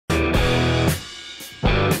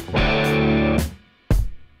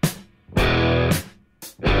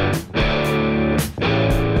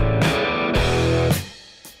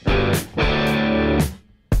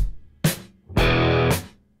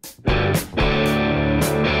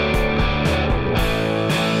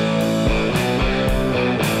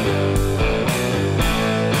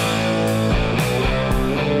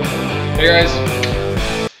Hey guys,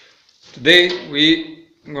 today we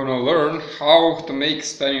gonna learn how to make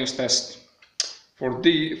Stanious test. For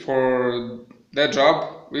that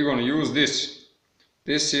job we're gonna use this.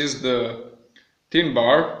 This is the tin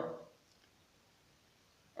bar.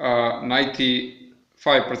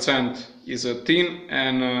 95% is a tin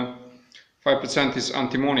and 5% is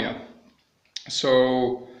antimony.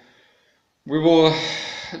 So we will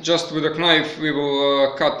just with a knife we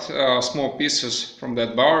will cut small pieces from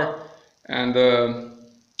that bar and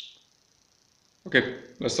okay,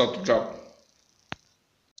 let's start the job.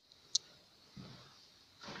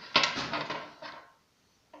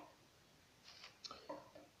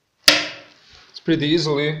 It's pretty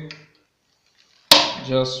easily,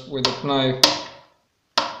 just with a knife,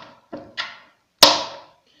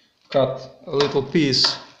 cut a little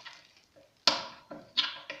piece.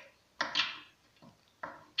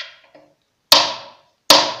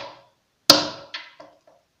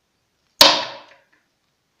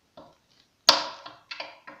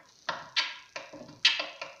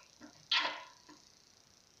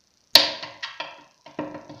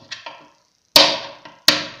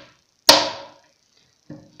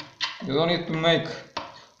 You don't need to make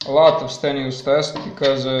a lot of Stanious test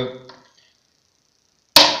because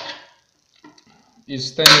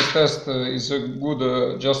this Stanious test is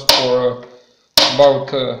good just for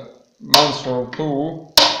about a month or two,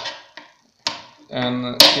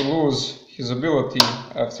 and he loses his ability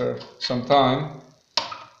after some time.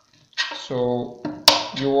 So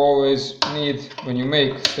you always need, when you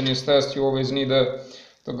make Stanious test, you always need to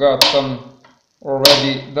get some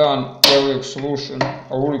already done auric solution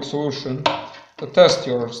to test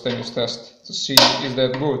your Stanious test, to see is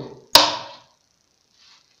that good.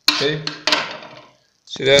 Okay,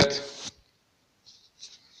 see that?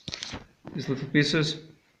 These little pieces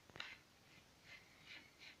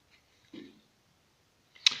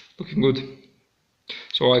looking good.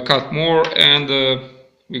 So I cut more and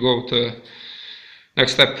we go to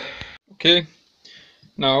next step. Okay,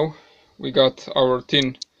 now we got our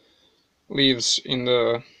tin leaves in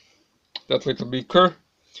that little beaker,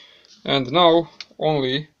 and now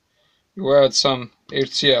only you add some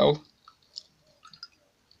HCl.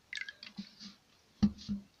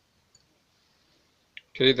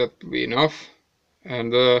 Okay, that will be enough,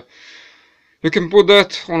 and you can put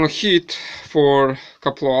that on a heat for a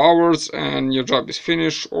couple of hours and your job is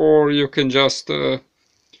finished, or you can just leave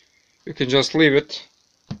it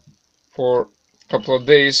for a couple of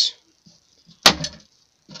days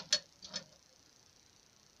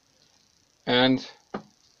and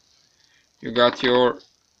you got your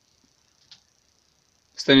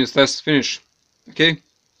Stanious test finished. Okay,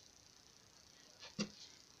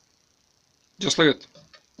 just leave it.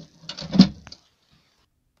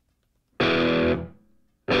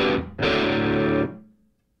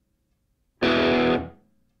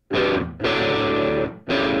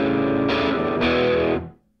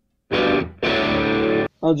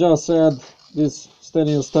 I just add this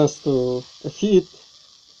Stanious test to a heat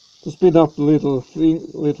to speed up little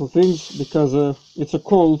things, because it's a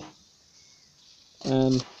cold,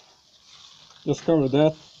 and just cover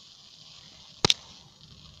that.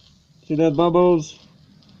 See that bubbles?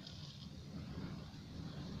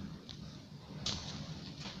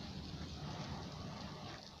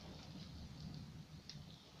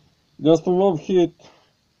 Just a low heat.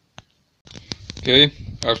 Okay,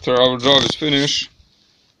 after our job is finished,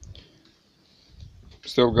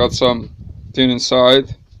 still got some tin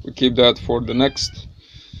inside. We keep that for the next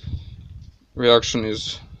reaction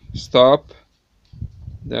is stop.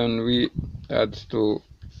 Then we add 2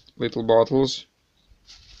 little bottles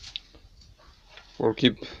for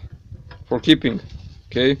keeping.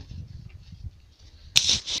 Okay,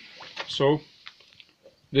 so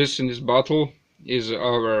this in this bottle is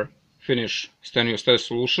our finished Stanious test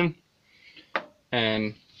solution,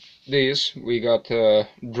 and this we got a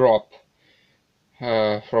drop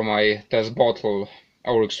from my test bottle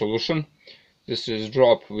auric solution. This is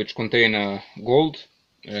drop which contain gold,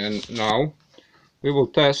 and now we will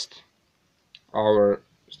test our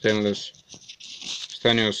Stanious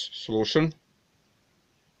solution.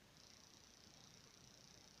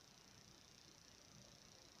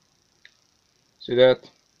 See that?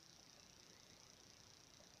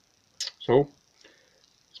 So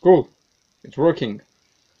it's cool, it's working.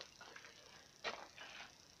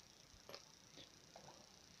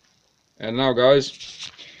 And now guys,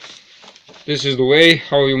 this is the way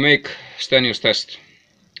how you make Stanious test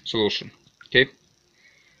solution. Okay,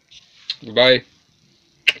 goodbye.